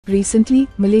Recently,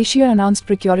 Malaysia announced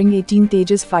procuring 18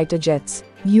 Tejas fighter jets.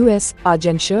 US,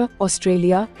 Argentia,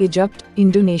 Australia, Egypt,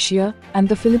 Indonesia, and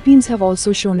the Philippines have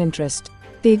also shown interest.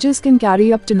 Tejas can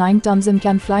carry up to 9 tons and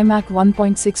can fly Mach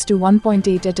 1.6 to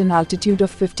 1.8 at an altitude of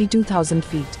 52,000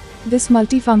 feet. This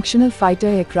multifunctional fighter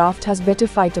aircraft has better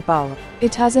fighter power.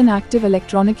 It has an active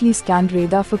electronically scanned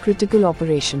radar for critical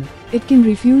operation. It can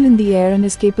refuel in the air and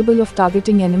is capable of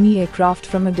targeting enemy aircraft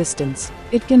from a distance.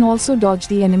 It can also dodge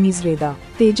the enemy's radar.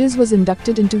 Tejas was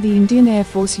inducted into the Indian Air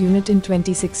Force unit in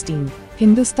 2016.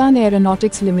 Hindustan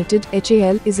Aeronautics Limited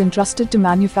 (HAL) is entrusted to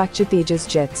manufacture Tejas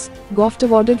jets. Govt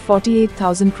awarded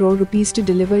 48,000 crore rupees to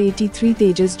deliver 83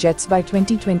 Tejas jets by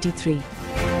 2023.